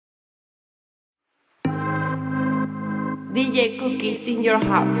DJ Cookies in your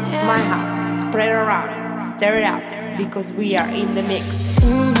house, my house. Spread around, stir it up, because we are in the mix.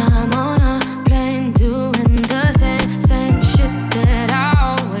 Soon I'm on a plane doing the same shit that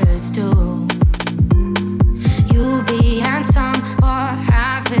I always do. You be handsome or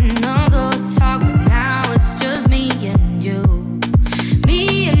having a good talk, but now it's just me and you.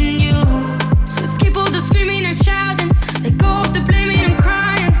 Me and you. So let's keep all the screaming and shouting. Let go of the blaming and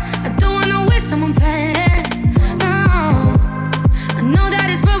crying. I don't wanna waste someone fading. I know that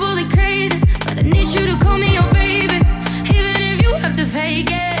it's probably crazy, but I need you to call me your baby, even if you have to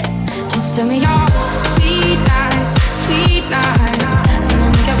fake it. Just tell me your sweet lies, and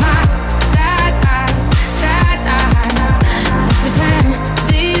then make up my sad eyes. Let's pretend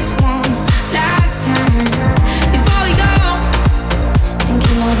this one last time before we go and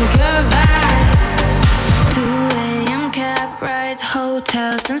kill all the good vibes. 2 a.m. cab rides,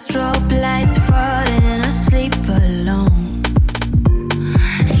 hotels and strobe lights, falling asleep alone.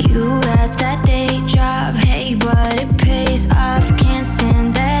 You at that day job, hey, but it pays off. Can't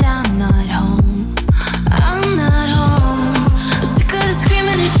stand that I'm not home. I'm not home. I'm sick of the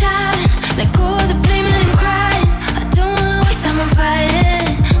screaming and shouting. Let go of the blaming and crying. I don't wanna waste time on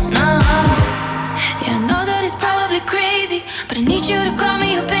fighting. No. Yeah, I know that it's probably crazy, but I need you to call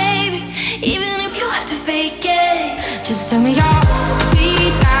me your baby, even if you have to fake it. Just tell me your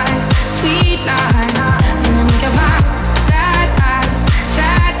sweet lies, and then make up my sad eyes.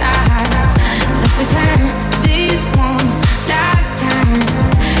 Let's pretend this one last time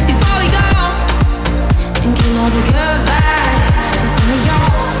before we go and kill all the good vibes. Just tell me your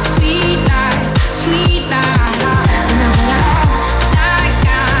sweet lies, and then bring it on like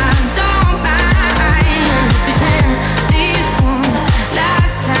I don't mind. Let's pretend this one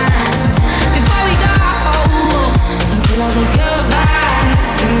last time before we go and kill all the good vibes.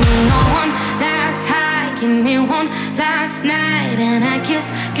 Give me one last high, give me one last night, and I kiss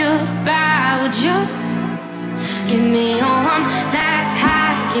goodbye. Would you give me one last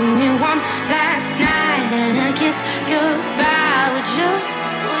high, give me one last night, and I kiss goodbye? Would you?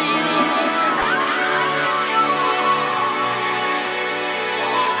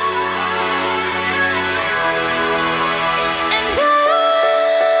 And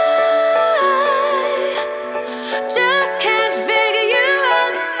I just can't figure you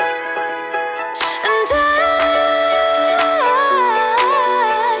out. And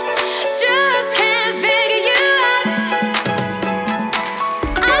just can't figure you out.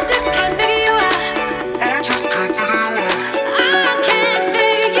 I just can't figure you out. I can't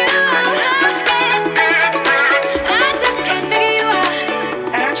figure you out. I just can't figure you out.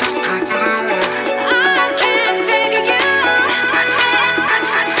 I can't figure you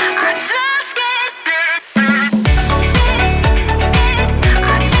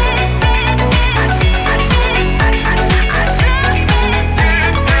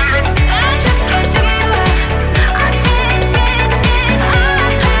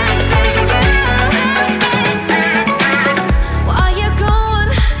While you're gone,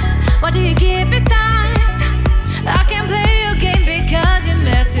 why do you keep it signs? I can't play your game because it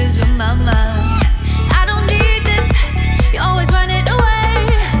messes with my mind. I don't need this, you're always running away.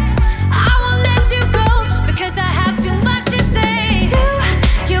 I won't let you go because I have too much to say.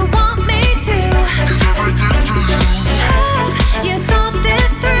 Do you want me to? Have you thought this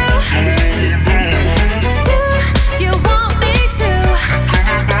through? Do you want me to?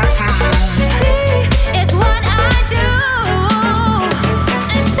 See, it's what I do.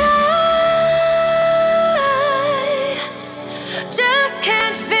 And I just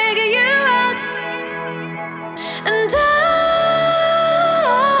can't figure you out. And I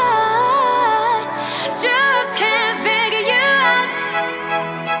just can't figure you out.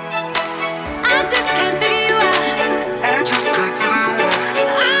 I just can't figure you out.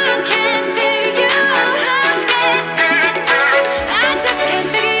 I can't figure you out. I just can't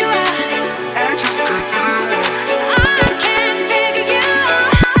figure you out. I can't figure you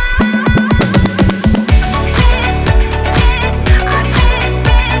out.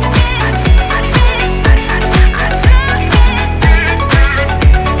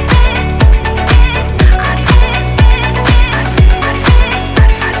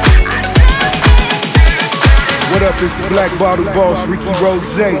 What up, it's the Black Bottle Boss, Ricky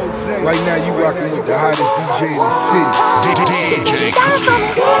Rose. Right now you rocking with the hottest DJ in the city.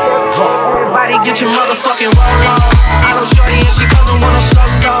 Everybody get your motherfucking roll on. I know shorty and she doesn't wanna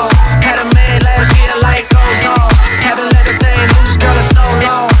so. Had a man last year, life goes on. Haven't let the thing loose, girl, in so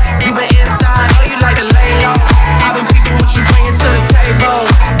long. You been inside, know you like to lay low. I've been peeping what you bringing to the table.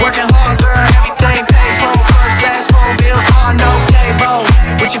 Working hard, girl, everything paid for. First class phone bill, on no cable.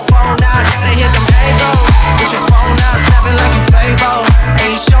 With your phone out, gotta hit them labels. With your phone out, 7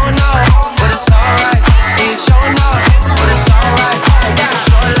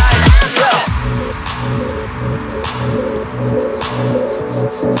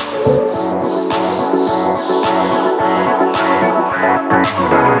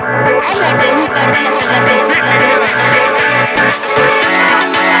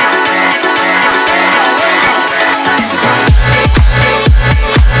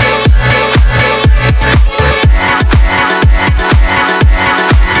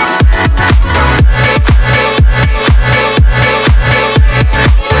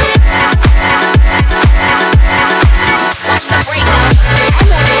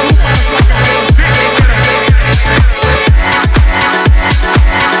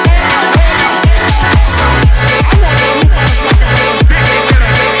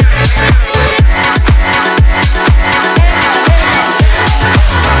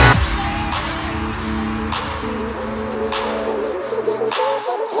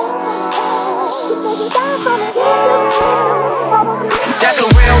 That's a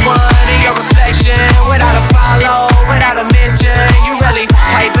real one in your reflection, without a follow, without a mention. You really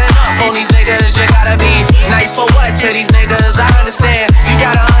piping up on these niggas. You gotta be nice for what to these niggas? I understand. You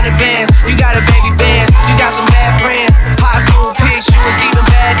got 100 bands, you got a baby bands, you got some bad friends. High school pics, you was even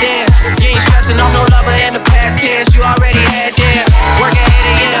bad then. You ain't stressing off no lover in the past tense. You already had them. Working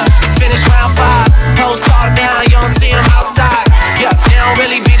 8 a.m., finish round 5. Post talk down, you don't see them outside. Yeah, they don't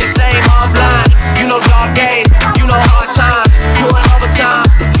really be the same offline. You know dark days, you know hard times. Doing overtime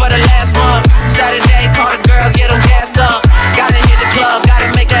for the last month. Saturday, call the girls, get them gassed up. Gotta hit the club,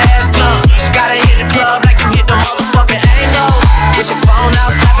 gotta make the ass jump. Gotta hit the club like you hit the motherfucking angle. Get your phone out,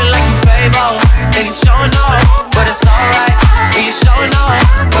 snap it like you Fable. And you showing off, but it's alright. And you showing off,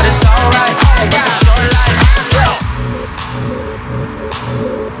 but it's alright. It's a short life, yeah.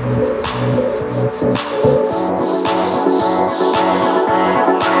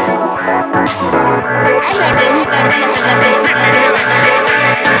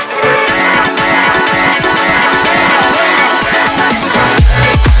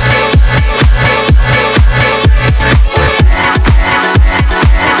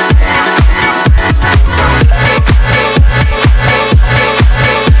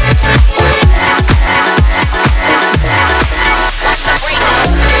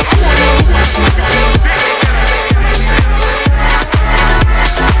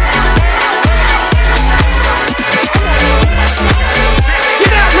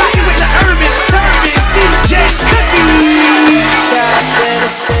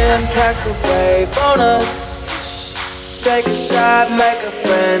 Take a shot, make a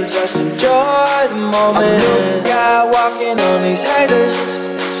friend, just enjoy the moment. Blue sky walking on these haters.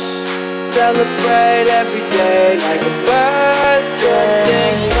 Celebrate every day like a birthday.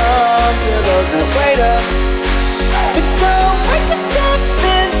 Things come to those that wait up. But don't wait to jump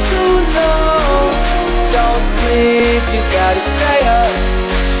in too long. Don't sleep, you gotta stay up.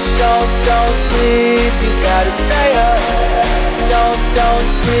 Don't sleep, you gotta stay up. Don't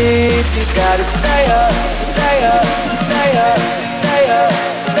sleep, you gotta stay up, stay up, stay up, stay up,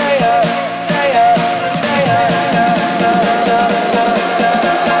 stay up, stay up, stay up.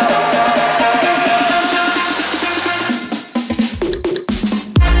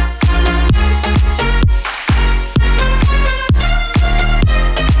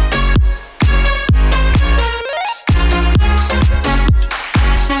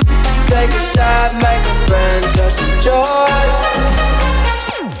 Take a shot, make a friend, just enjoy.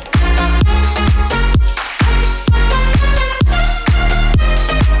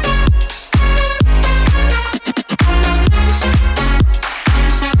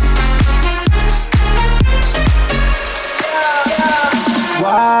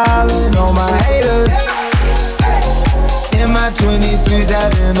 Wildin' on my haters. In my 23s,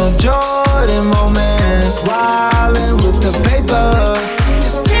 having a Jordan moment. Wildin' with the paper.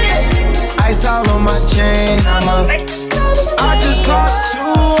 Ice all on my chain. I just popped 2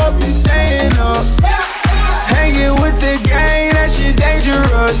 up and staying up. Hanging with the gang, that shit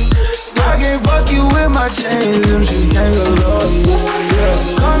dangerous. I can fuck you with my chains, them shit take a look. Yeah.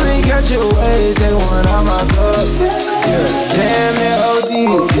 Come and catch your wave, take one out my cup. Yeah. Damn it, OD,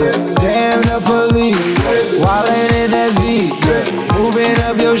 yeah. Damn the police, wildin' in SV, yeah. Moving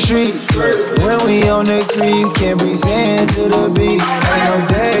up your street, when we on the creek, can't be saying to the beat. Ain't no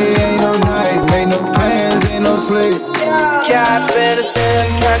day, ain't no night, make no plans, ain't no sleep. Cap in the sand,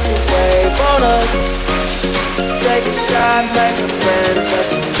 catch a wave on us. Take a shot, make a friend,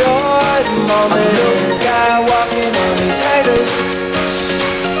 just enjoy the moment. Blue sky walking on these haters.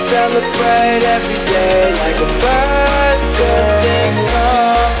 Celebrate every day like a birthday. Things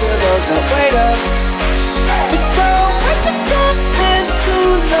come to those that wait up. But don't wait to jump in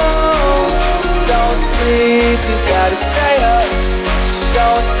too long. Don't sleep, you gotta stay up.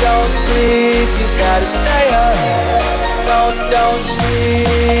 Don't sleep, you gotta stay up. Don't sleep.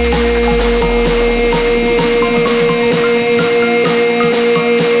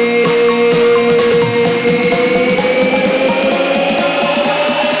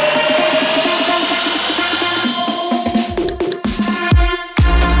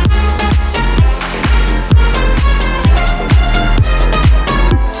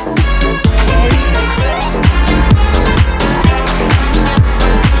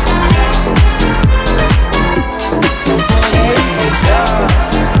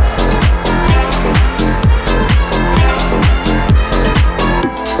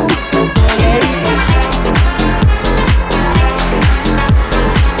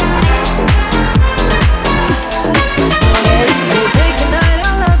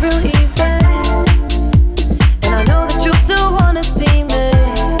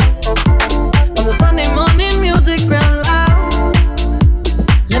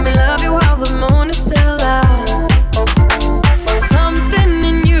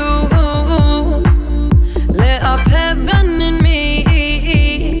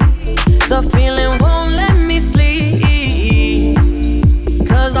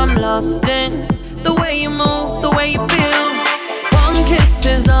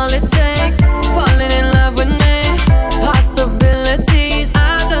 kiss is all it takes. Falling in love with me. Possibilities,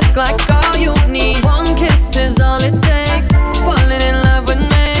 I look like all you need. One kiss is all it takes. Falling in love with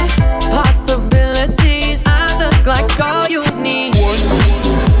me. Possibilities, I look like all you need.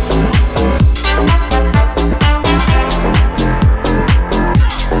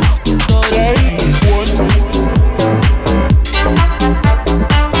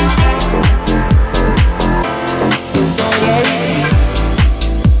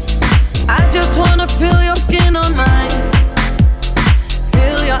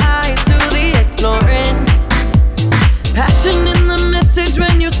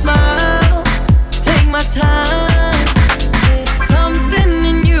 Time, something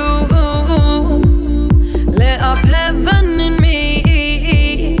in you lit up heaven in me.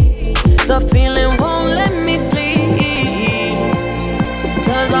 The feeling won't let me sleep,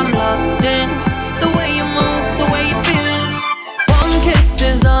 'cause I'm lost in the way you move, the way you feel. One kiss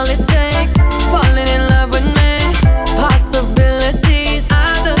is all it takes. Falling in love with me. Possibilities, I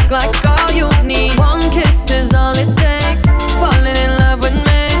look like all you need. One kiss is all it takes. Falling in love with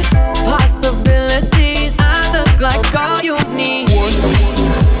me. Possibilities, like all you need.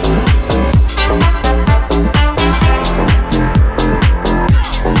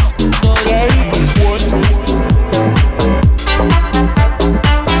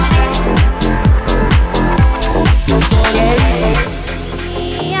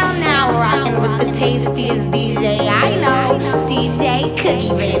 You're now rocking with the tastiest DJ I know, DJ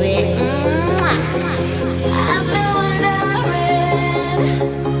Cookie, baby. I've been wondering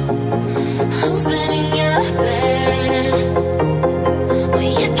who's been in your bed when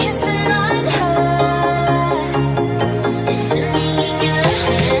you're kissing on her. Is it me in your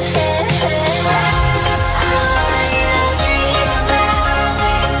head? I want you to dream about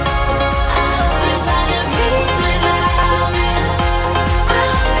me. I hope it's hard to breathe without me. I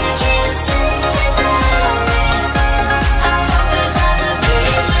hope you can't sleep without me. I hope it's hard to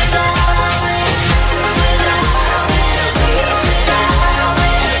breathe without me. Without me, breathe without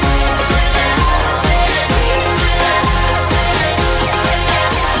me.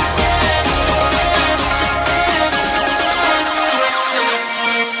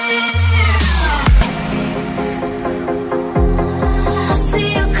 I see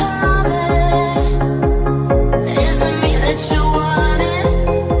you coming. Isn't me that you wanted,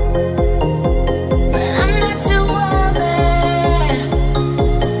 but I'm not too worried.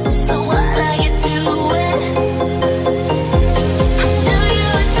 So what are you doing? I knew you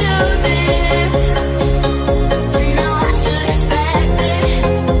would do this. No, I should expect it,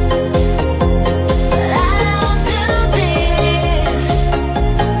 but I don't do this.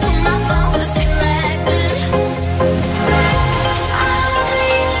 My phone's disconnected. I want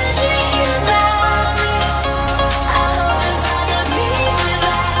you to dream about me. I hope it's hard to breathe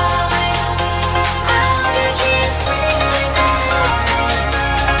without me. I hope you can't sleep without me.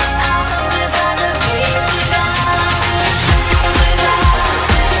 I hope it's hard to breathe without me.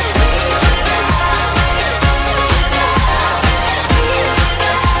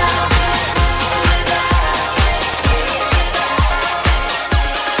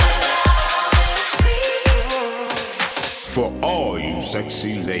 For all you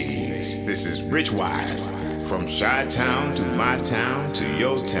sexy ladies, this is Rich Wise. From Chi-Town to my town to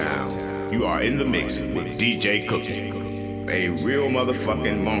your town, you are in the mix with DJ Cookie, a real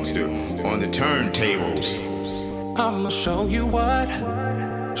motherfucking monster on the turntables. I'ma show you what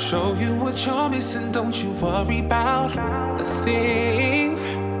you're missing. Don't you worry about a thing.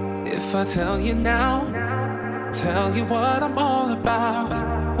 If I tell you now, tell you what I'm all about,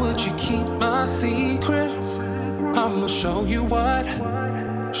 would you keep my secret? I'ma show you what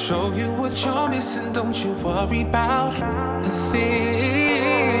you're missing. Don't you worry about a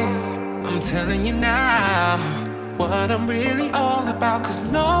thing. I'm telling you now what I'm really all about, 'cause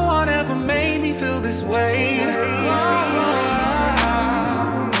no one ever made me feel this way.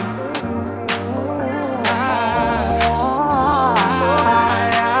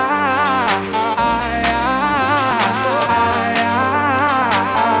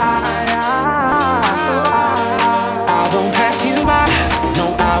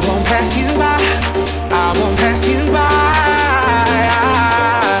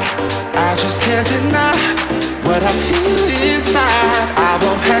 What I feel inside, I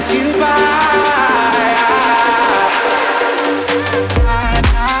won't pass you by.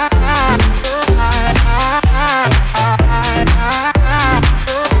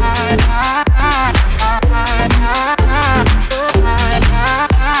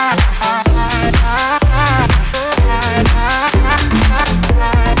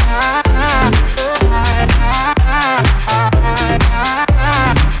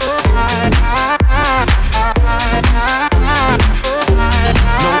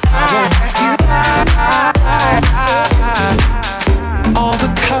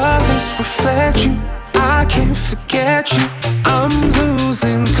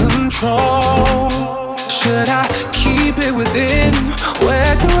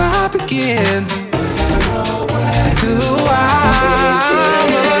 thinking, do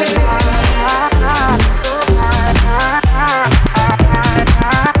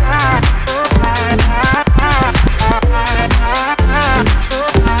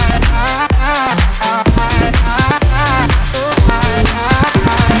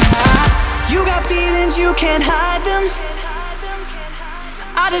You got feelings, you can't hide them.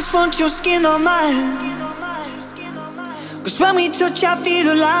 I just want your skin on mine. 'Cause when we touch I feel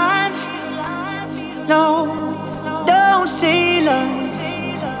alive. No, don't say love.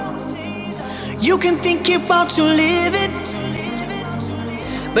 You can think you want to live it,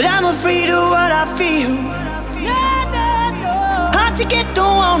 but I'm afraid of what I feel. Hard to get,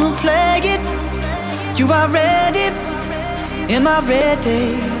 don't wanna play it. You are ready, am I ready?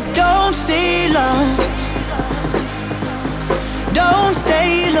 Don't say love. Don't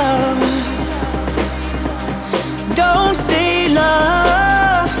say love. Don't say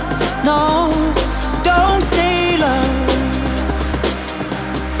love. No, don't say love.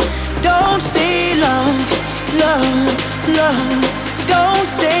 Don't say love, love, love. Don't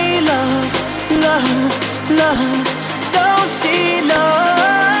say love, love, love. Don't say love.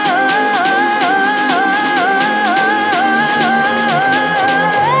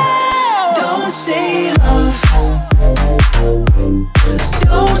 Don't say love.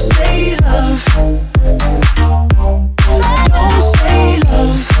 Don't say love. Don't say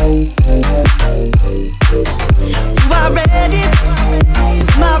love. You are ready,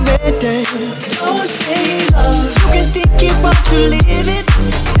 am I ready? Don't say love. You can think you want to live it.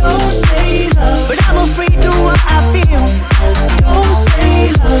 Don't say love, but I'm afraid of what I feel. Don't say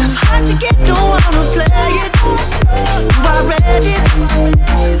love. Hard to get, don't wanna play it. You are ready,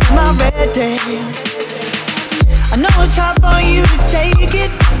 am I ready? I know it's hard for you to take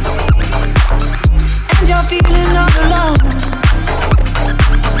it, and you're feeling all alone.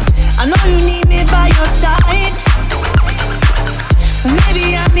 I know you need me by your side. Maybe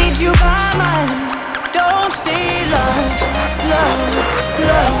I need you by mine. Don't say love, love,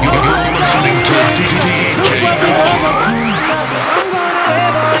 love. You're listening to DJ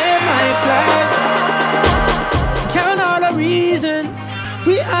I'm gonna wave my flag. Count all the reasons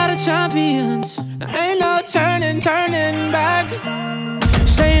we are the champions. There ain't no turning back.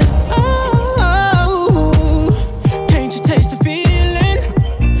 Saying, oh, can't you taste the feeling?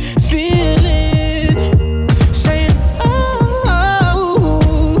 Saying,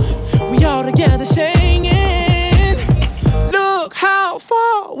 oh, we all together singing. Look how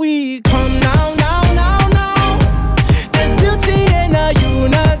far we come now. There's beauty in the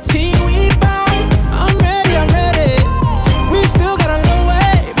unity we found. I'm ready. We still got a long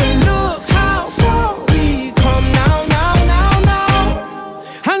way, but look how far we come now.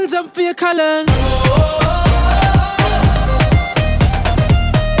 Hands up for your colors.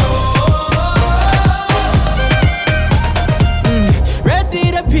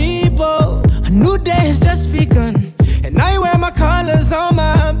 Ready the people, a new day has just begun, and I wear my colors on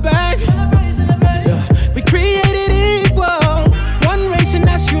my back. Yeah. We created equal, one race and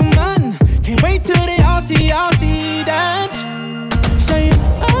that's human. Can't wait till they all see that. Saying,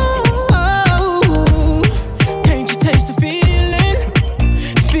 oh, can't you taste the feeling?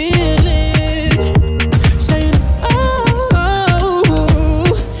 Saying,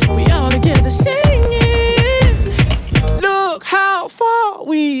 oh, we all together singing. Look how far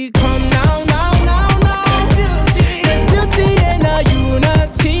we come now. There's beauty in the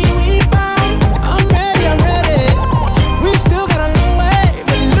unity we found. I'm ready. We still got a long way,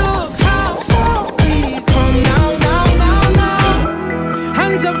 but look how far we come now.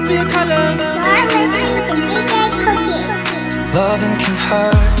 Hands up for your colors. You're listening to DJ Cookie. Loving can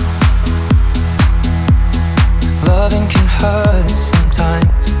hurt. Loving can hurt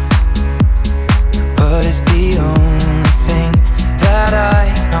sometimes, but it's the only thing that I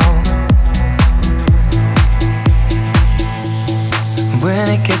know. When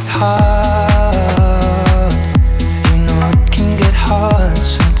it gets hard, you know it can get hard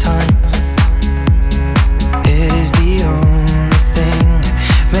sometimes. It is the only thing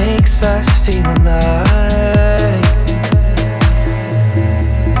that makes us feel alive.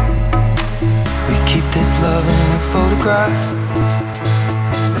 We keep this love in a photograph.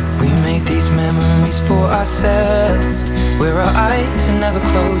 We make these memories for ourselves, where our eyes are never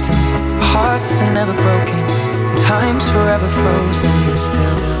closing, our hearts are never broken, time's forever frozen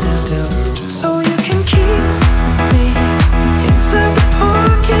still. So you can keep me inside the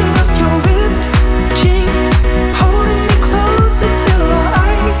pocket of your ripped jeans, holding me closer till our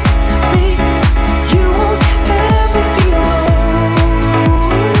eyes meet. You won't ever be alone.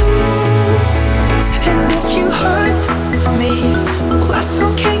 And if you hurt me, well, that's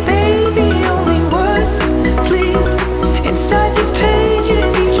okay, baby.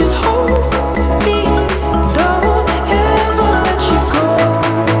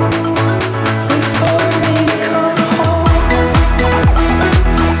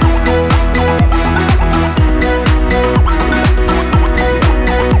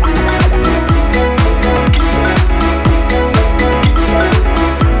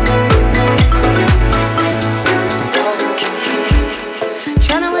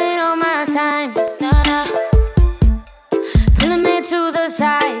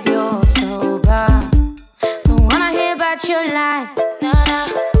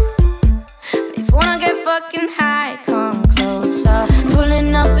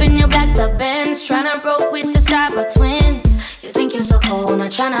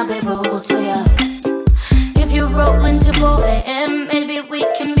 not tryna be rude to ya. If you roll into 4 a.m., maybe we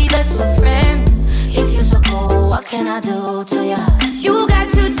can be best of friends. If you're so cold, what can I do to ya? You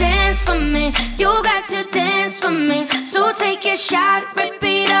got to dance for me, you got to dance for me. So take a shot, rip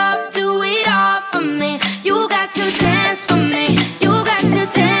it off, do it all for me. You got to dance for me, you got to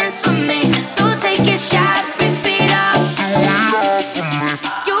dance for me. So take a shot, rip it off.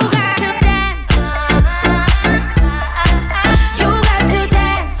 You got to dance. You got to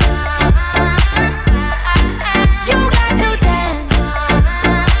dance. You got to dance.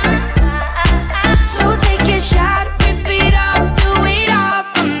 So take a shot, rip it off, do it all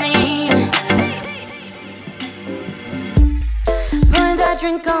for me. Pour that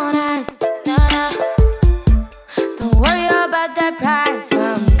drink on ice, nah, nah. Don't worry about that price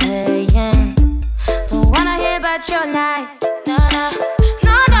I'm paying. Don't wanna hear about your life, nah, nah.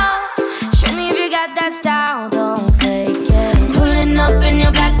 No, no. Show me if you got that style, don't fake it. Pulling up in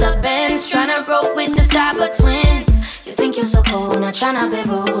your black Benz, tryna roll with the Cyber Twins. You think you're so cool, not tryna be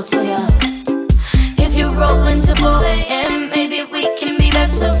rude to ya. If you roll into 4 a.m., maybe we can be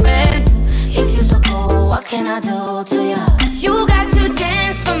best of friends. If you're so cool, what can I do to ya? You got to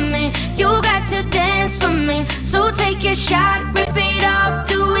dance for me, you got to dance for me. So take a shot, rip it off,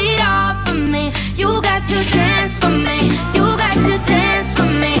 do it all for me. You got to dance for me, you got to dance for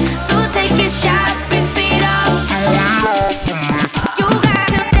me. So take a shot, rip it off. You got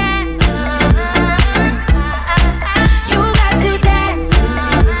to dance. You got to dance.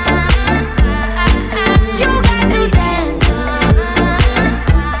 You got to dance.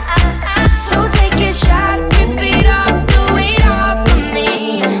 So take a shot, rip it off, do it all for me.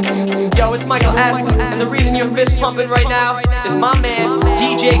 Yo, it's Michael S. And the reason you're fist pumping right now is my man,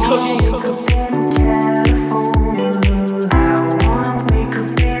 DJ Cookie.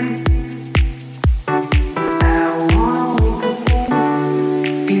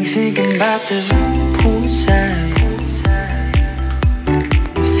 Been thinking about the poolside,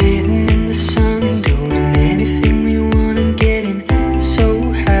 sitting in the sun, doing anything we wanna, getting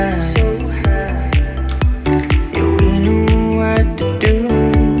so high. Yeah, we know what to do.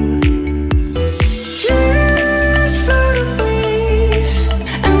 Just float away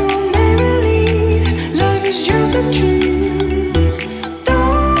and we'll never leave. Life is just a dream.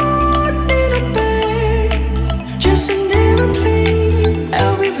 Don't need a bag, just an aeroplane.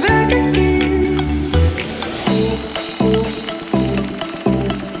 I'll be back again.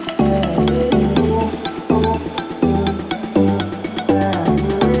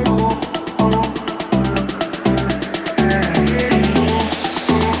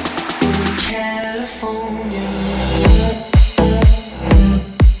 California.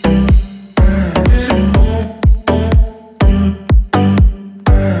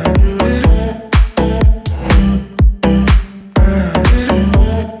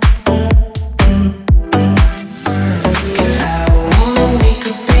 Cause I wanna wake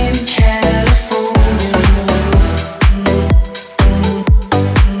up in California,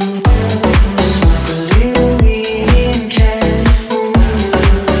 smoke a little weed in California.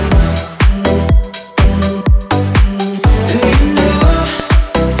 Do you know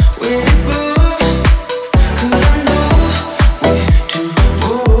where to go? 'Cause I know where to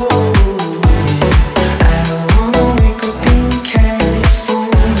go. I wanna wake up in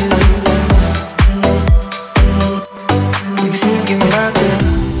California. I'm thinking about the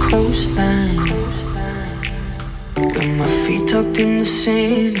coastline, with my feet tucked in the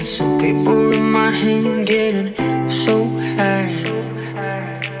sand and some paper in my hand, getting so high.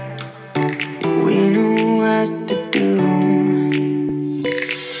 We know what to do.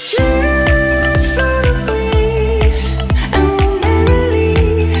 Just float away and we'll never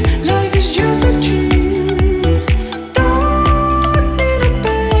leave. Life is just a dream. Don't need a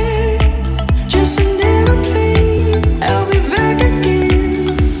bag, just an aeroplane. I'll be back again.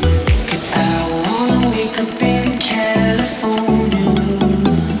 'Cause I wanna wake up in California,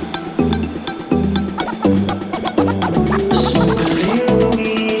 smoke a little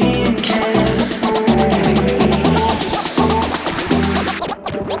weed in California.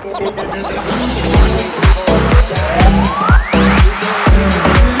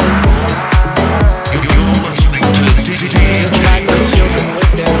 You're listening to DDD.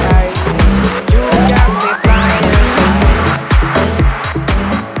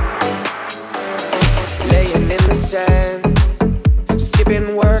 Laying in the sand,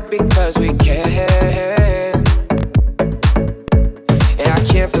 skipping work because we can. And I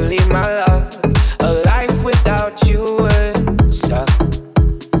can't believe my luck, a life without you would suck.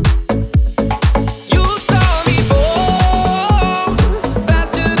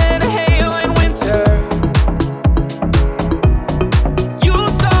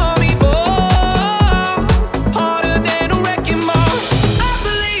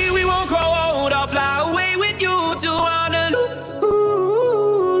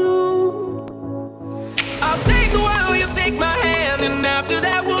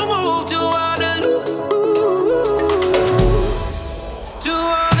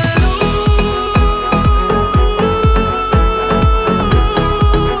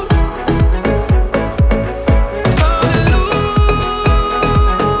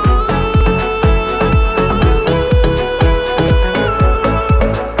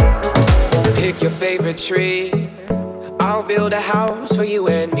 pick your favorite tree. I'll build a house for you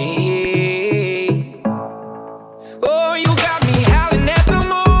and me. Oh, you got me howling at the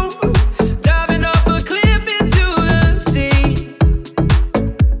moon, diving off a cliff into the sea.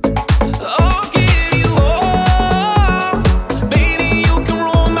 I'll give you all, baby, you can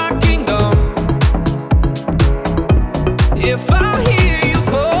rule my kingdom. If I hear you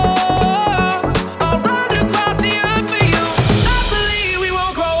call, I'll run across the earth for you. I believe we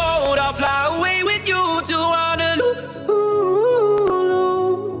won't grow old. I'll fly away with you to Honolulu.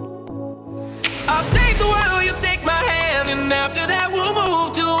 I'll save the world, you take my hand, and after that we'll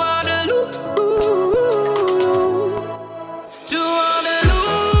move to Honolulu. To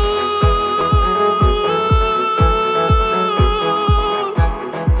Honolulu.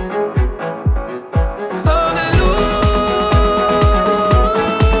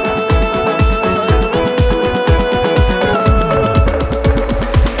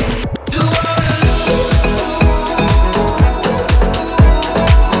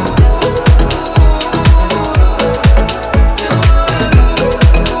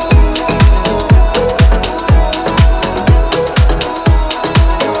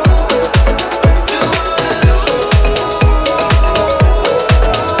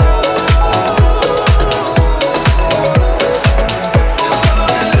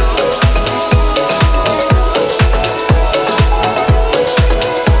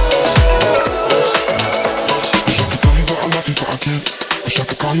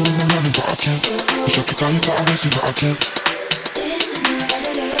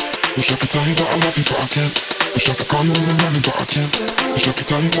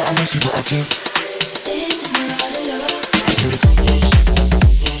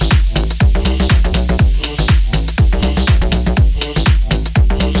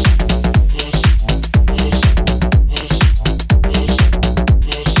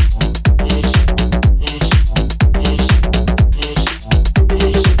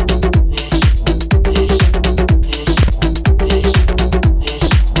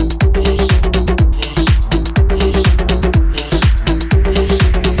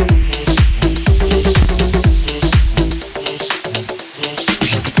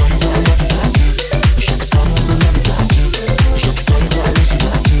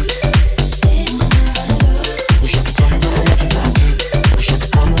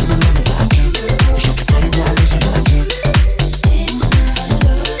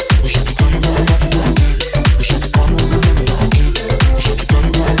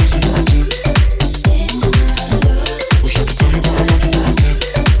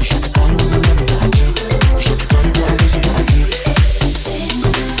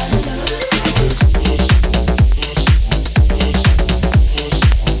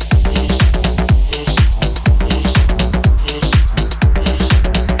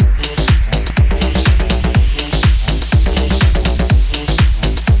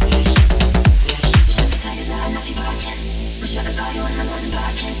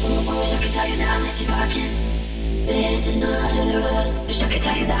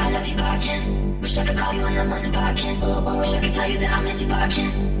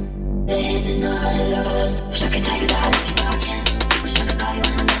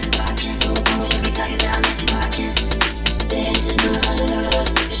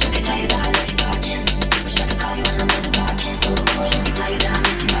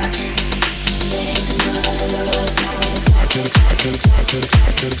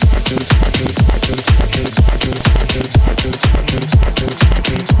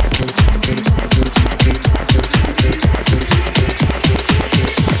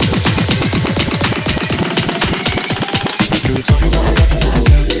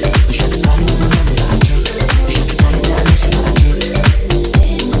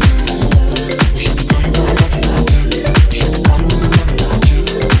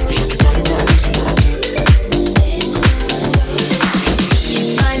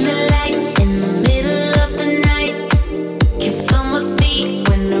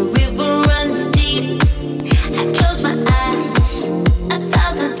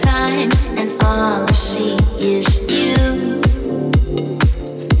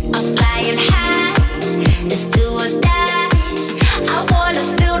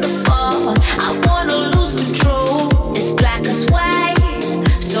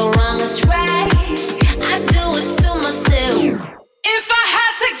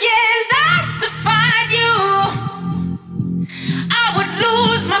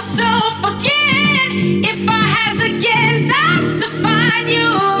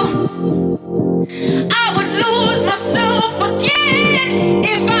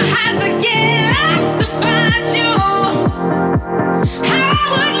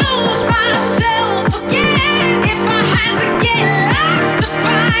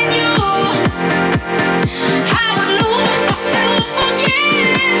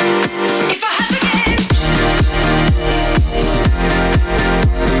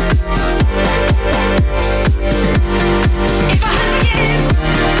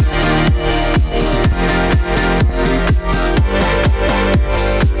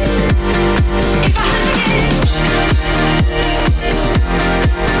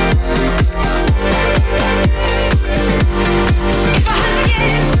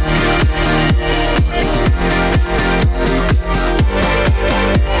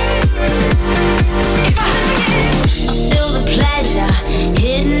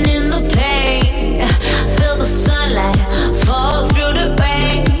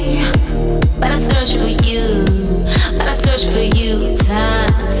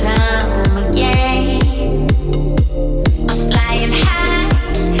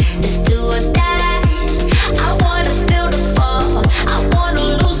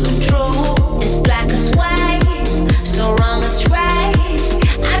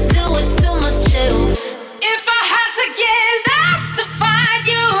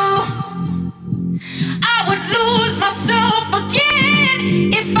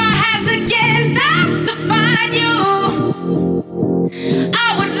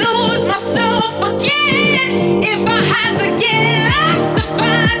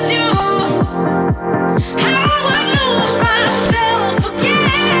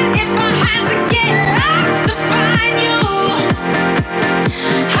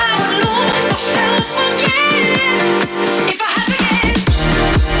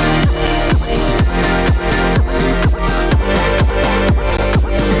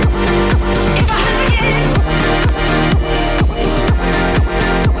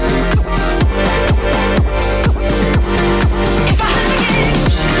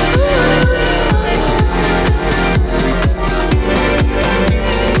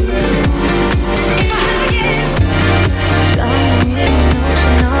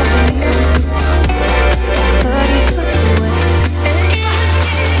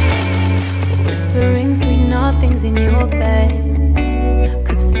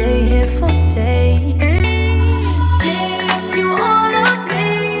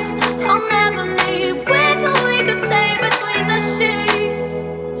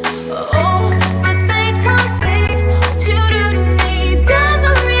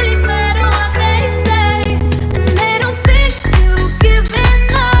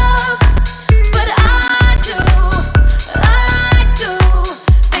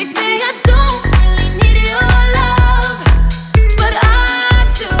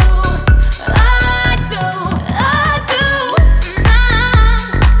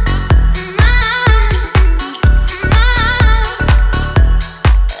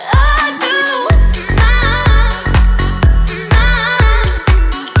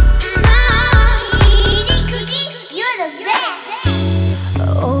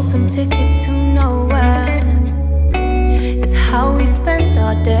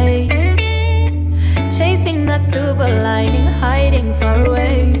 our days, chasing that silver lining, hiding far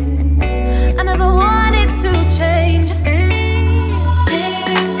away. I never wanted to change.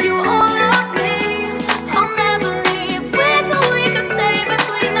 If you all of me, I'll never leave. Where's the we could stay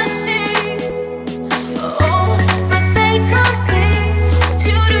between the sheets? Oh, but they can't see what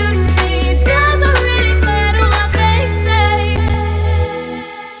you do to me. Doesn't really matter what they say,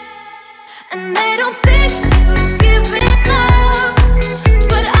 and they don't think you've given up,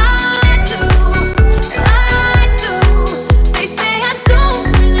 but I do. They say I don't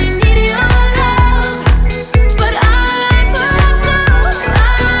really need your love, but I do.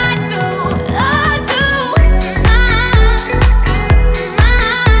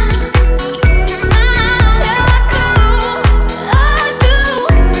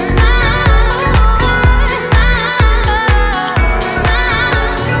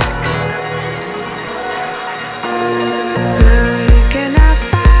 Can I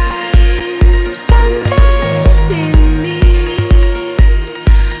find something in me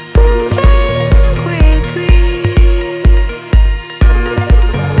moving quickly?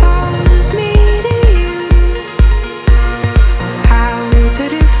 Pulls me to you. How to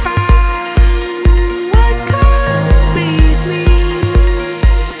define what complete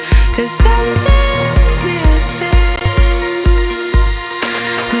means? 'Cause something's missing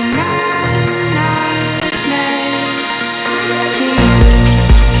when I'm not next to you.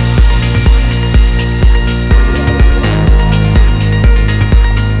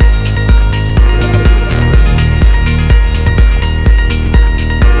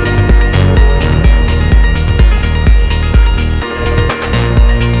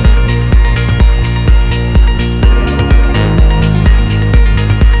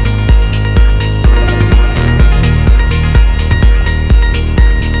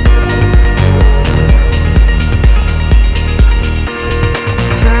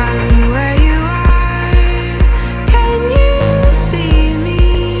 From where you are, can you see me?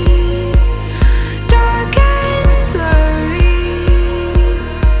 Dark and blurry,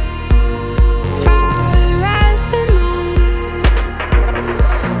 far as the moon.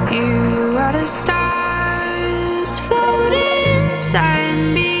 You are the stars floating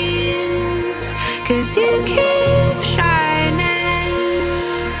sunbeams, 'cause you keep shining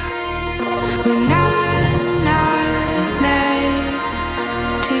when I'm not next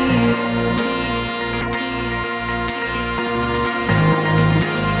to you.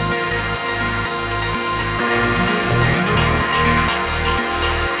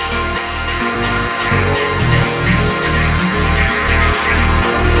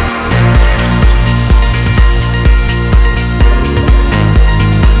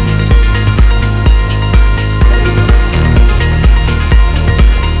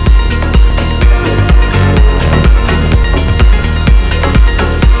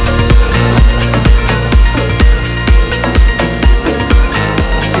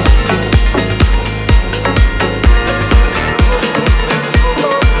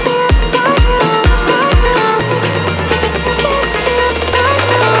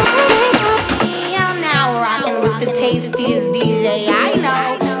 I'm now rocking with the tastiest DJ I know,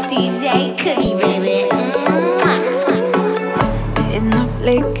 DJ Cookie, baby. In the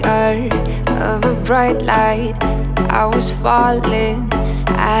flicker of a bright light, I was falling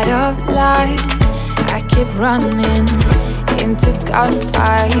out of line. I kept running into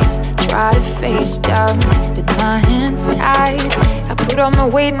gunfights, try to face down with my hands tied. I put all my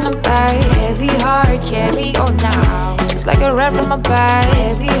weight in my back, heavy heart, carry on now. Just like a rat from my back,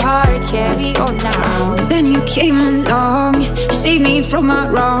 heavy heart, carry on now. And then you came along, saved me from my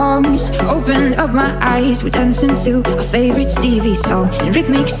wrongs, opened up my eyes, we're dancing to our favorite Stevie song. In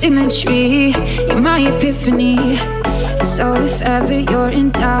rhythmic symmetry, you're my epiphany. So if ever you're in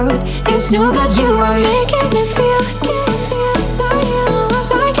doubt, just know that you are making me feel like you.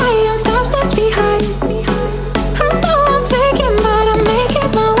 It's like I am 5 steps behind. I know I'm faking, but I'm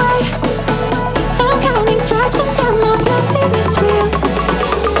making my way. I'm counting stripes until my blessing is real.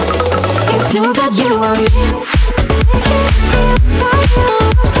 Just know that you are making me feel like you.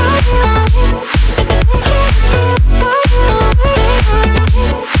 It's like you. Making me feel like you. Making me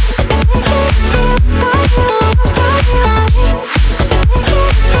feel like you. It's like you. Making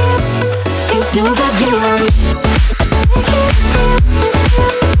me feel. Just know that you are making me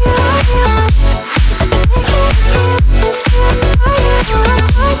feel like you.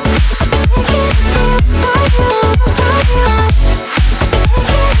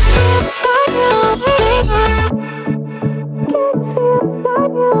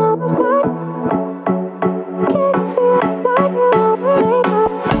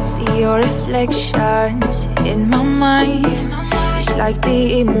 See your reflections in my mind. It's like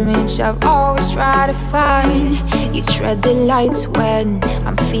the image I've always tried to find. You tread the lights when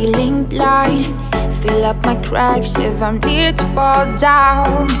I'm feeling blind. Fill up my cracks if I'm near to fall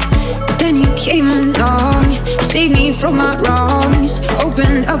down. Then you came along, saved me from my wrongs.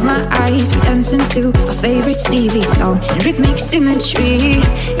 Opened up my eyes, dancing to my favorite Stevie song. In rhythmic symmetry,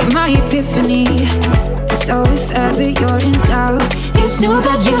 you're my epiphany. So if ever you're in doubt, just know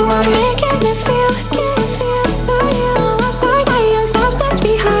that you are making me feel. I'm starting and 5 steps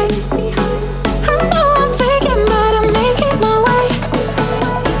behind. I know I'm faking, but I'm making my way.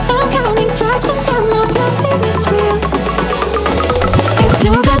 I'm counting stripes until my blessing is real. Just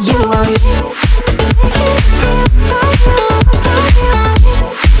know that you are making me feel. I'm starting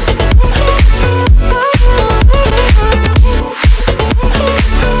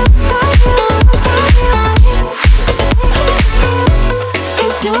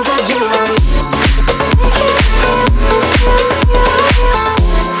know that you are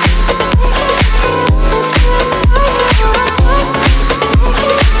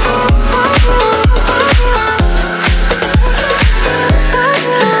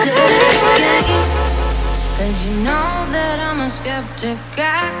Cause you know that I'm a skeptic,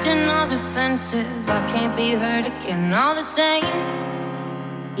 acting all defensive. I can't be hurt again, all the same.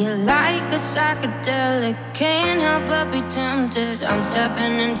 You're like a psychedelic, can't help but be tempted. I'm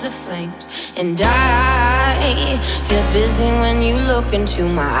stepping into flames, and I feel dizzy when you look into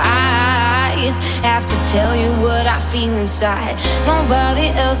my eyes. Have to tell you what I feel inside. Nobody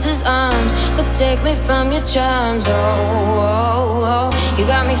else's arms could take me from your charms. Oh, you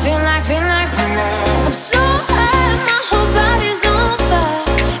got me feeling like I'm so high, my whole body's on fire.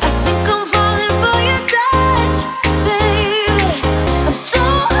 I think I'm falling for your touch, baby. I'm so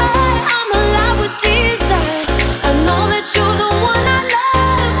high, I'm alive with desire. I know that you're the one I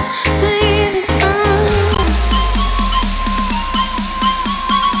love, baby.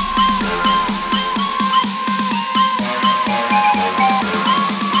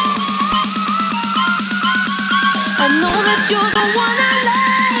 I know that you're the one I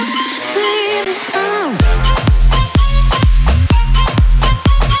love, baby.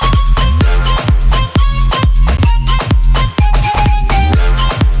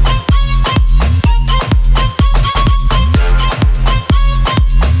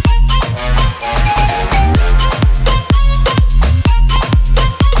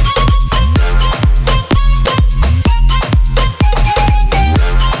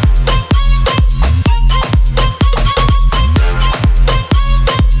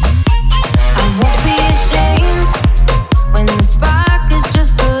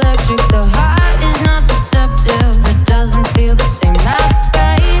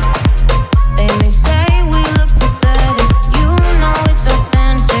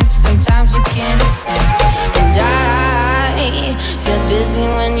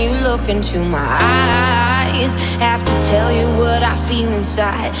 Into my eyes, have to tell you what I feel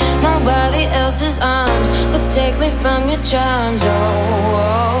inside. Nobody else's arms could take me from your charms.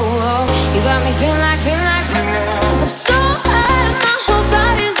 Oh, you got me feeling like I'm so high, my whole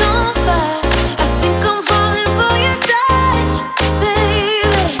body's on fire. I think I'm falling for your touch,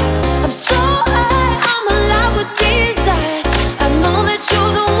 baby. I'm so high, I'm alive with desire. I know that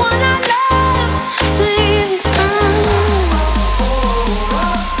you're the one I love, baby.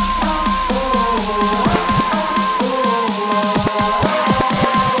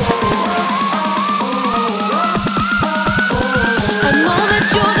 I know that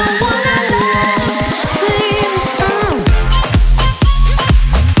you're the one I love.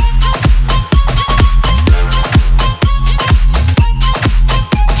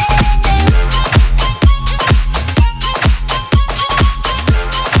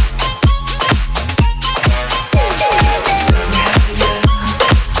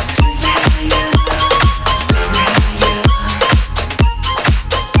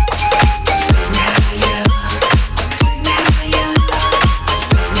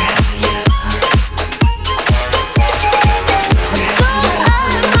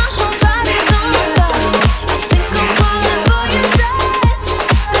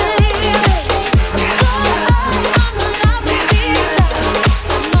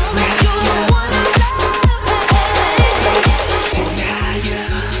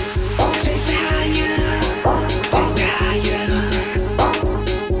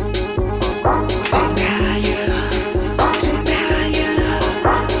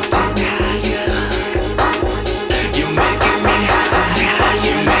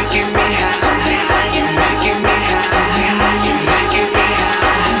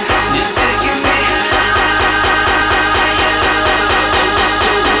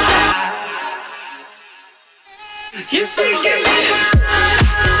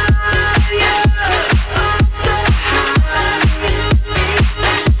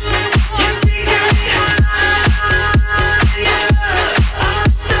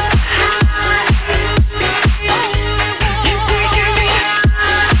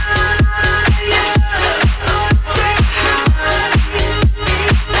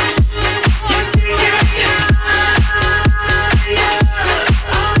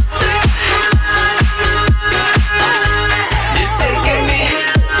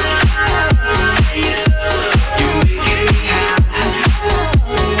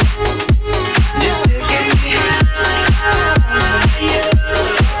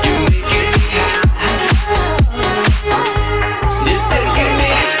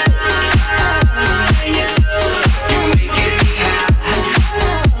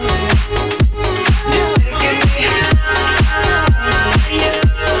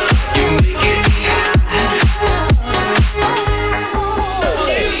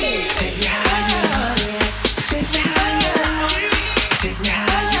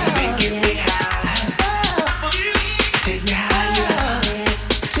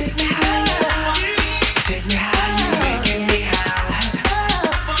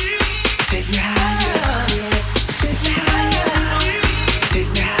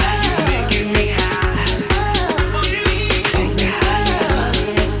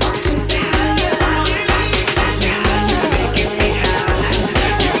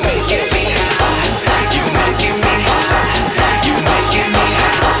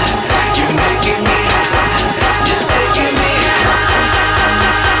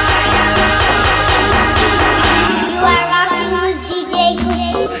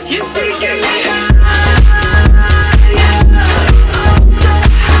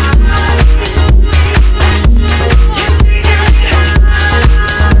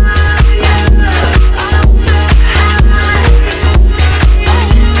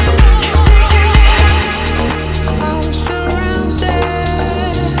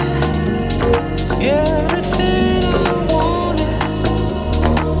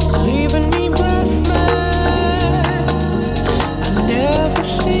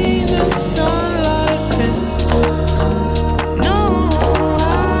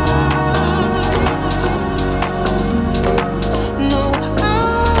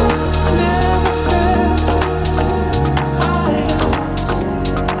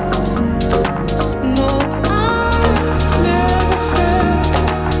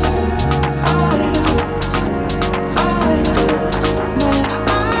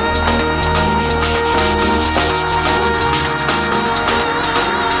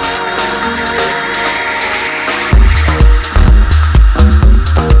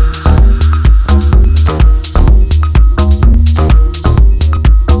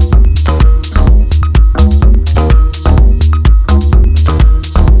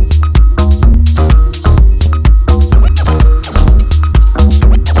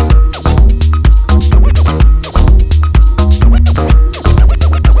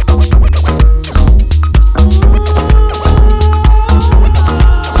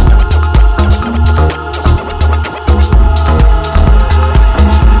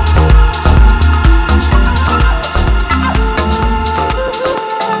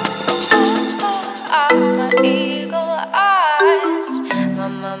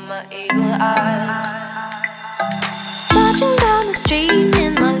 mama eagle eyes. Marching down the street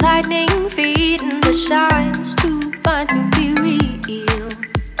in my lightning feet, and the shine's too fine to be real.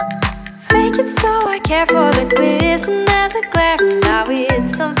 Fake it so I care for the glisten and the glare, and now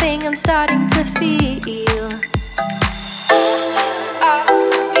it's something I'm starting to feel.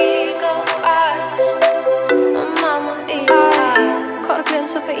 Eagle eyes, my mama eagle eyes, caught a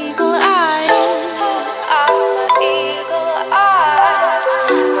glimpse of her eagle eyes. Eagle eyes,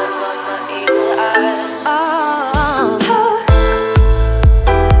 my mama eagle eyes.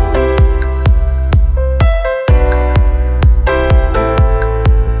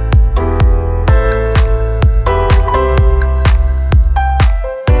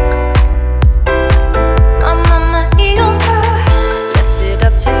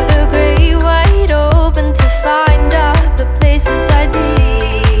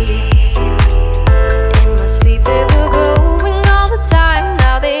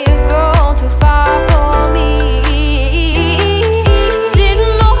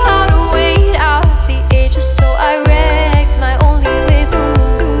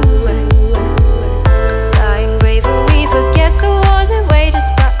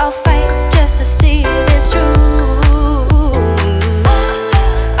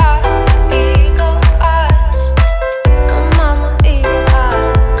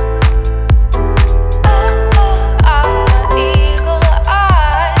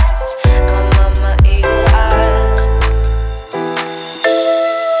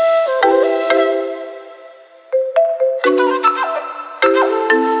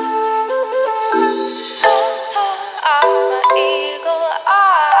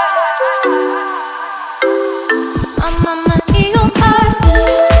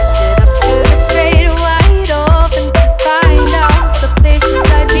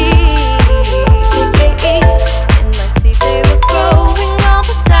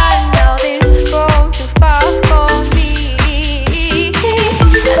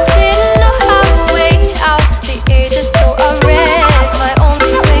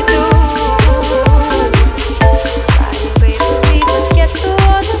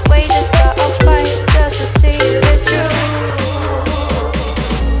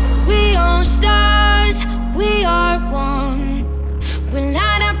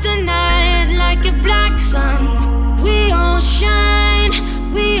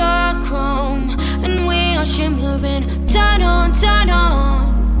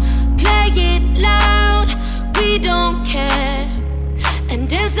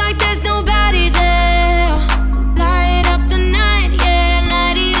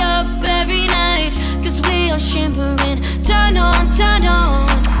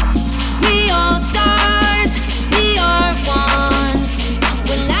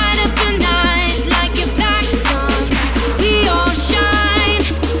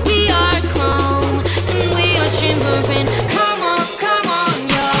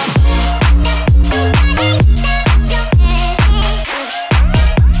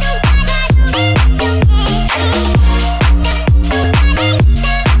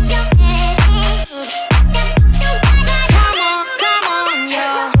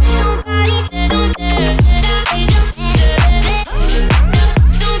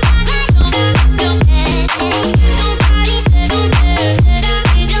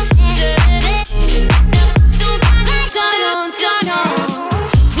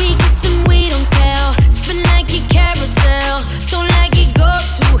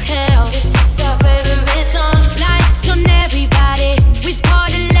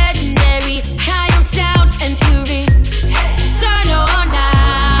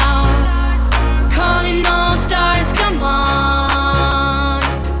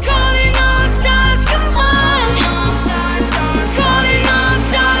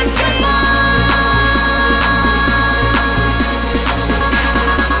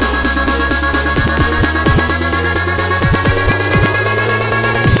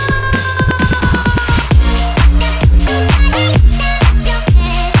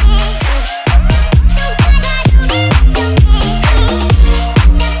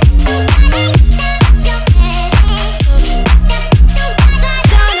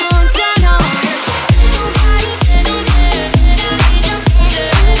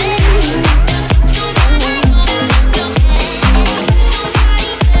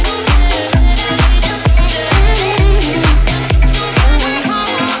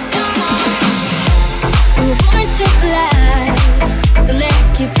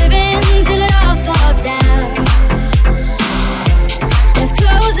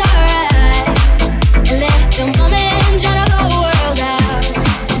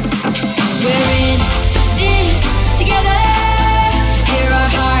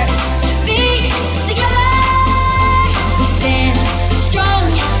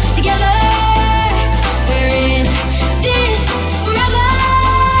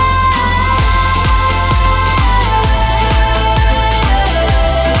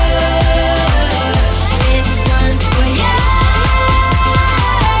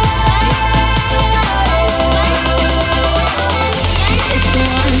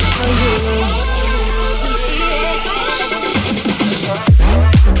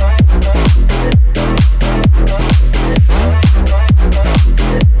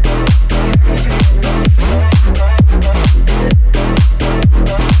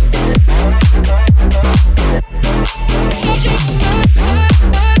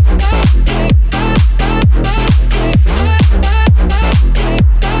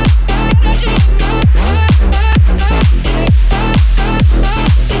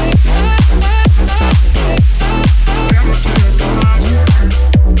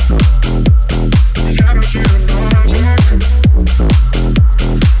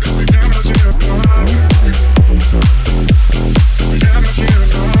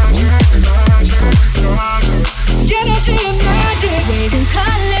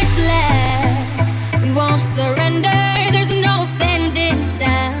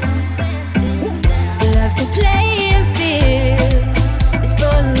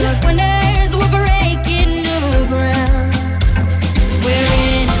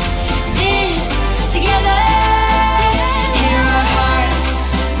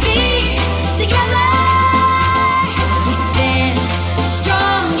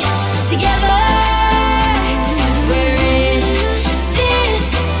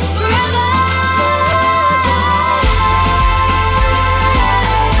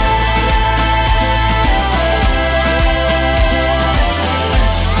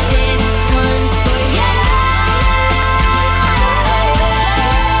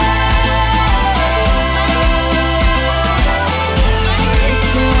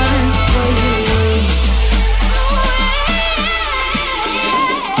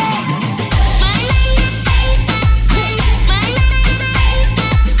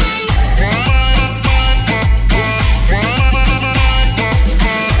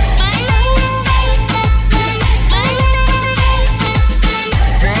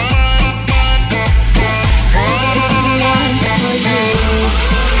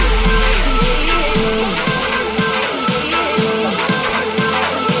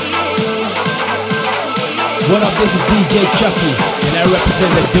 What up, this is DJ Chucky, and I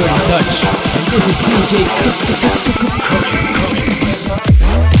represent the Dirty Dutch. And this is DJ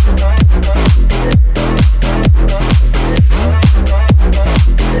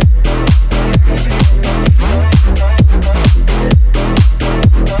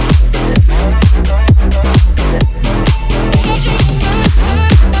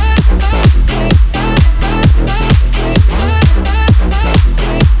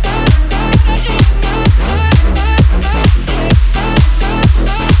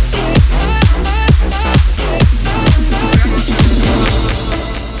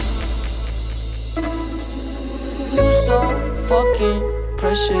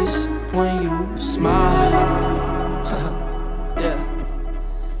precious when you smile. Yeah.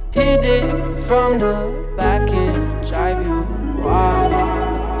 Hit it from the back and drive you wild.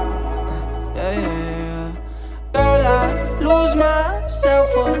 Yeah, yeah, yeah. Girl, I lose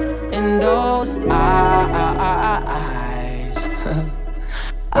myself up in those eyes.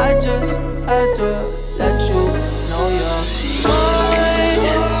 I just had to let you know you're mine.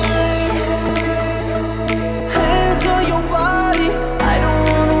 Hands on your body, I don't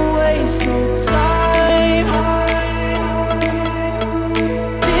wanna waste no time.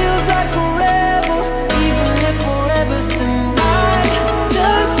 Feels like forever, even if forever's tonight.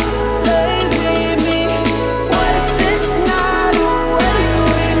 Just lay with me. What is this night away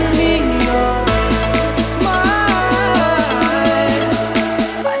with me? You're mine.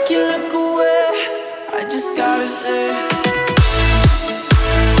 I can't look away, I just gotta say.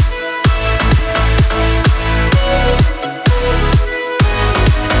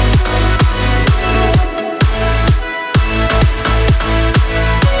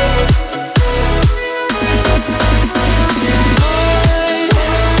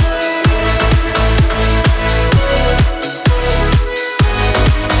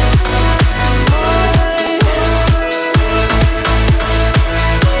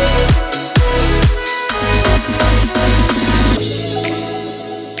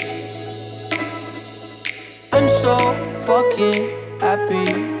 I'm so fucking happy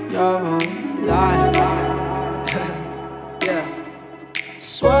you're alive. Yeah.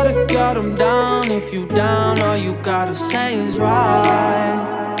 Swear to God I'm down. If you down, all you gotta say is right.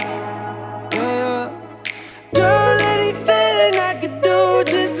 Yeah. Girl, anything I could do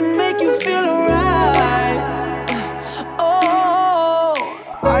just to make you feel alright. Oh,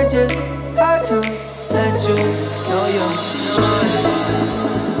 I just had to let you know you're mine.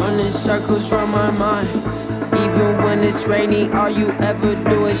 Running circles round my mind. Even when it's rainy, all you ever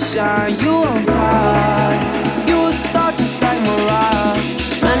do is shine. You on fire, you a star just like Mariah.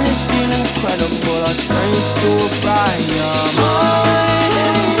 Man, this feel incredible, I'll turn you to a bride. You're mine.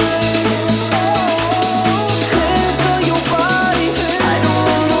 Hands on your body, I don't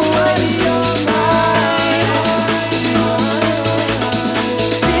wanna waste your time.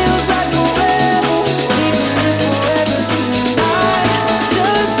 Feels like forever, even if forever's tonight.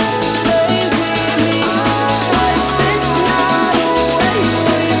 Just lay with me. What's this night away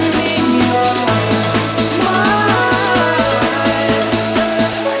with me? You're mine.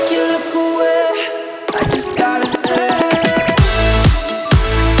 I can't look away, I just gotta say.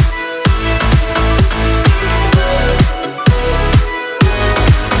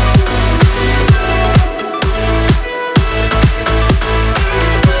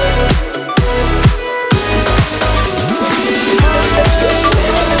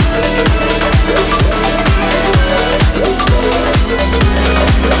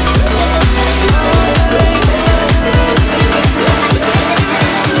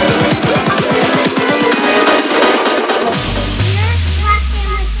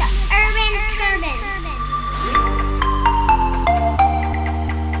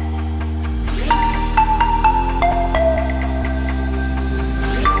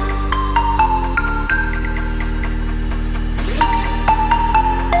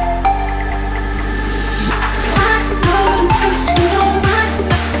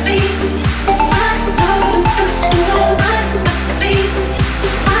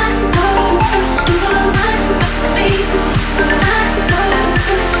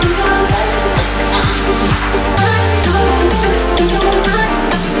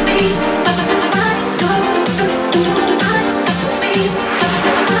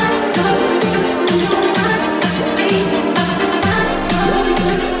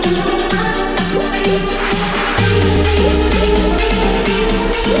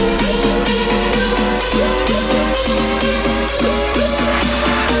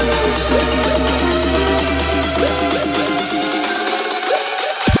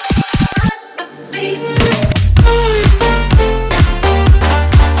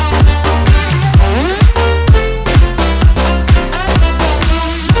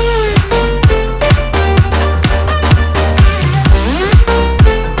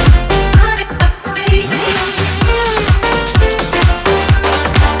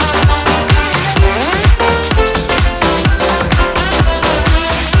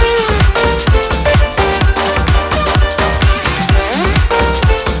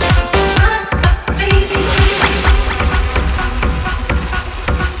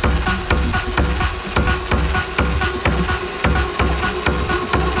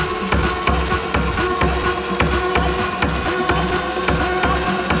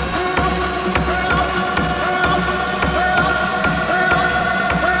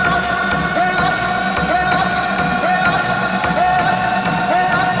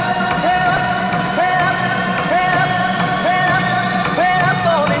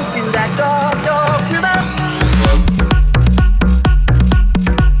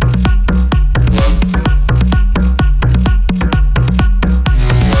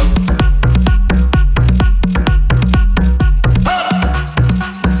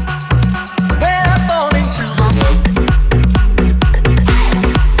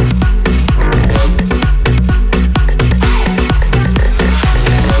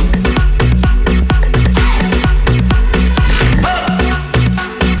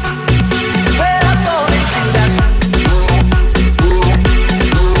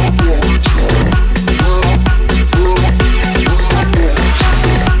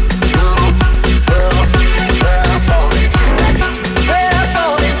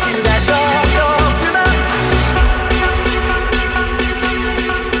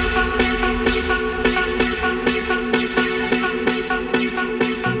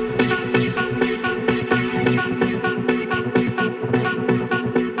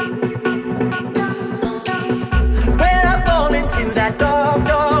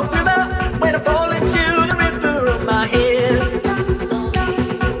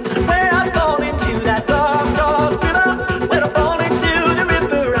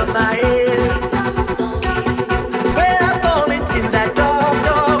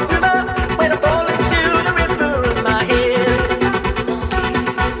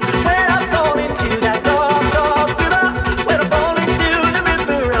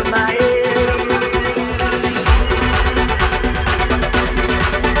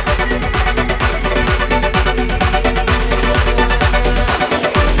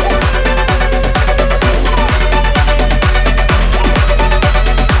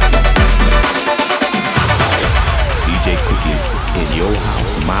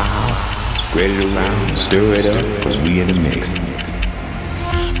 Spread it around, stir it up, cause we in the mix.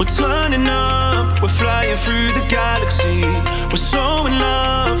 We're turning up, we're flying through the galaxy. We're so in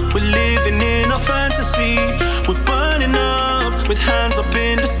love, we're living in our fantasy. We're burning up, with hands up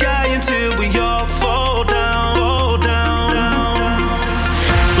in the sky until we all fall down, fall down, down.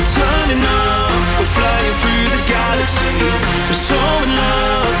 We're turning up, we're flying through the galaxy. We're so in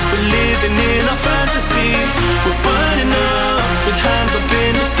love, we're living in our fantasy. We're burning up, with hands up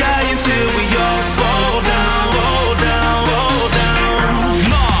in the sky until we all fall down, fall down, fall down.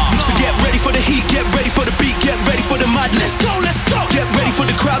 So get ready for the heat, get ready for the beat, get ready for the madness. So let's go. Get ready for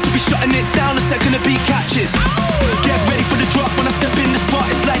the crowd to be shutting it down the second the beat catches. Get ready for the drop when I step in the spot,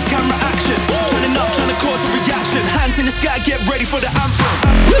 it's like camera action. Turning up, trying to cause a reaction. Hands in the sky, get ready for the anthem.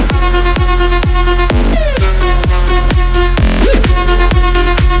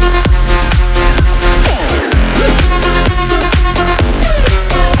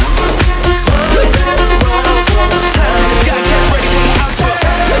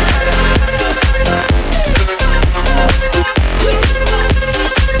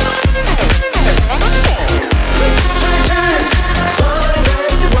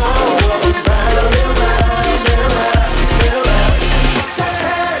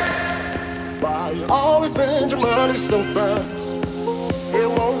 So fast, it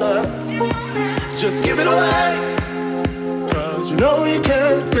won't last. Just give it away, cause you know you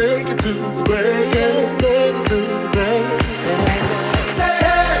can't take it to the grave. Take it to the grave. Say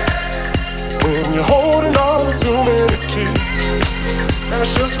hey, when you're holding on to too many keys,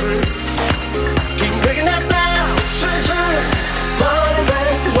 that's just great. Keep making